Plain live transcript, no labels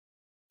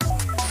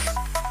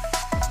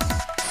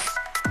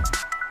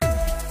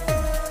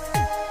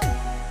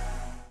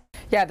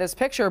Yeah, this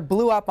picture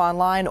blew up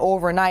online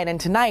overnight,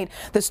 and tonight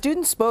the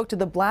students spoke to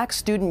the Black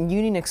Student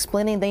Union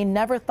explaining they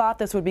never thought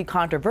this would be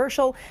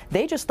controversial.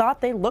 They just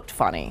thought they looked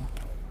funny.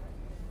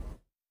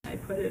 I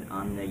put it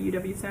on the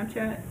UW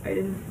Snapchat. I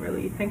didn't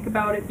really think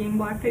about it being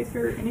blackface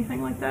or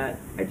anything like that.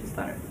 I just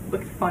thought it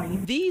looked funny.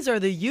 These are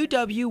the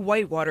UW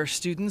Whitewater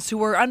students who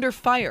were under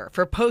fire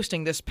for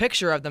posting this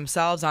picture of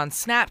themselves on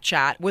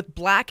Snapchat with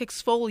black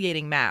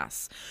exfoliating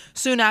masks.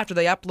 Soon after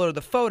they uploaded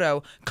the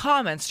photo,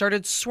 comments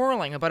started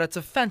swirling about its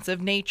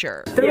offensive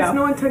nature. There was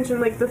no intention,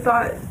 like the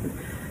thought,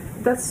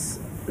 that's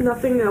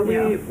nothing that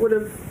we would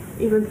have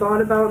even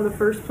thought about in the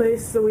first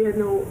place, so we had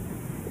no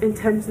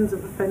intentions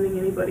of offending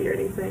anybody or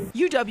anything.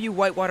 UW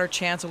Whitewater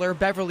Chancellor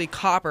Beverly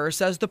Copper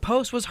says the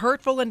post was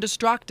hurtful and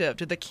destructive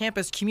to the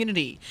campus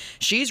community.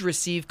 She's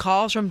received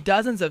calls from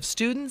dozens of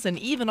students and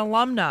even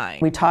alumni.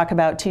 We talk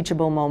about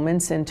teachable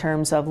moments in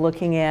terms of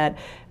looking at,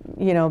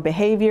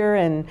 behavior,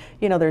 and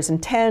there's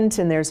intent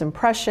and there's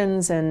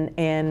impressions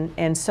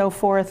and so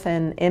forth,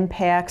 and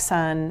impacts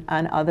on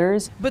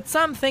others. But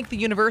some think the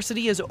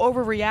university is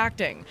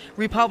overreacting.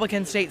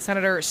 Republican State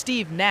Senator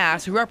Steve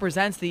Nass, who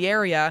represents the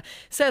area,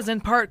 says in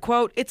part,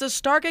 quote, "It's a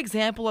stark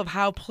example of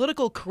how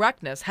political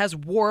correctness has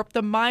warped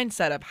the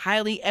mindset of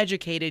highly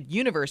educated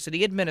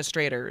university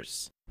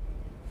administrators."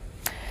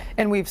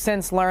 And we've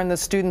since learned the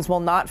students will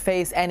not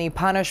face any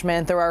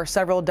punishment. There are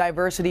several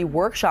diversity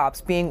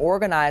workshops being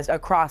organized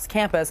across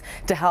campus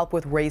to help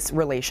with race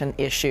relation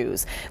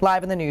issues.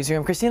 Live in the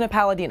newsroom, Christina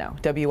Palladino,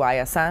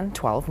 WISN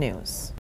 12 News.